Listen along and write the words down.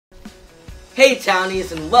Hey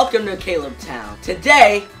Townies, and welcome to Caleb Town.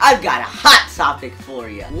 Today, I've got a hot topic for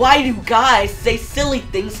you. Why do guys say silly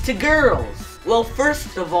things to girls? Well,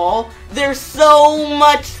 first of all, there's so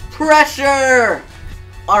much pressure!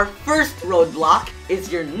 Our first roadblock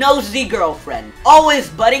is your nosy girlfriend, always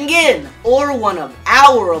butting in, or one of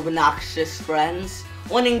our obnoxious friends,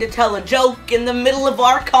 wanting to tell a joke in the middle of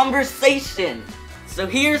our conversation. So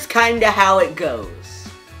here's kinda how it goes.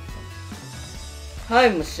 Hi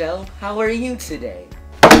Michelle, how are you today?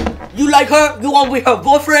 You like her? You want to be her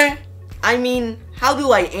boyfriend? I mean, how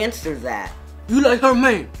do I answer that? You like her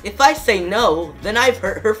man? If I say no, then I've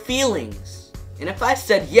hurt her feelings. And if I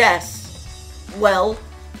said yes, well,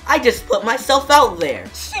 I just put myself out there.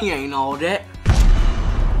 She ain't all that.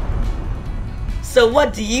 So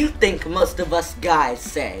what do you think most of us guys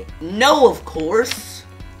say? No, of course.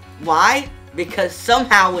 Why? Because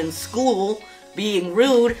somehow in school, being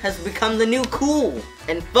rude has become the new cool.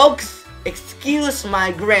 And folks, excuse my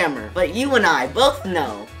grammar, but you and I both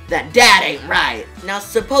know that that ain't right. Now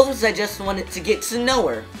suppose I just wanted to get to know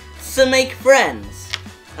her, to make friends.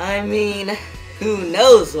 I mean, who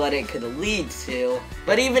knows what it could lead to.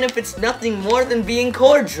 But even if it's nothing more than being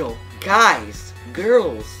cordial, guys,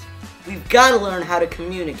 girls, we've got to learn how to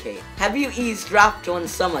communicate. Have you eavesdropped on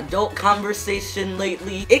some adult conversation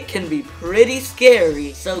lately? It can be pretty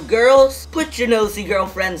scary. So girls, put your nosy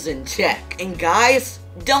girlfriends in check. And guys,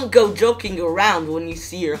 don't go joking around when you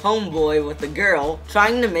see your homeboy with a girl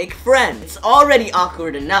trying to make friends. It's already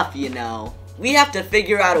awkward enough, you know. We have to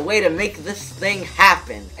figure out a way to make this thing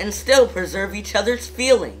happen and still preserve each other's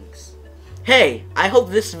feelings. Hey, I hope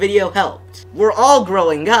this video helped. We're all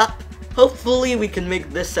growing up. Hopefully we can make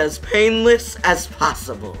this as painless as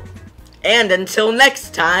possible. And until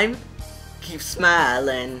next time, keep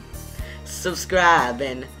smiling,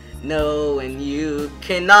 subscribing, knowing you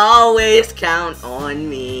can always count on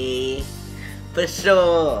me. For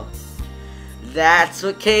sure, that's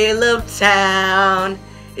what Caleb Town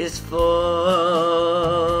is for.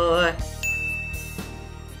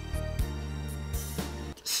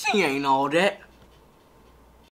 She ain't all that.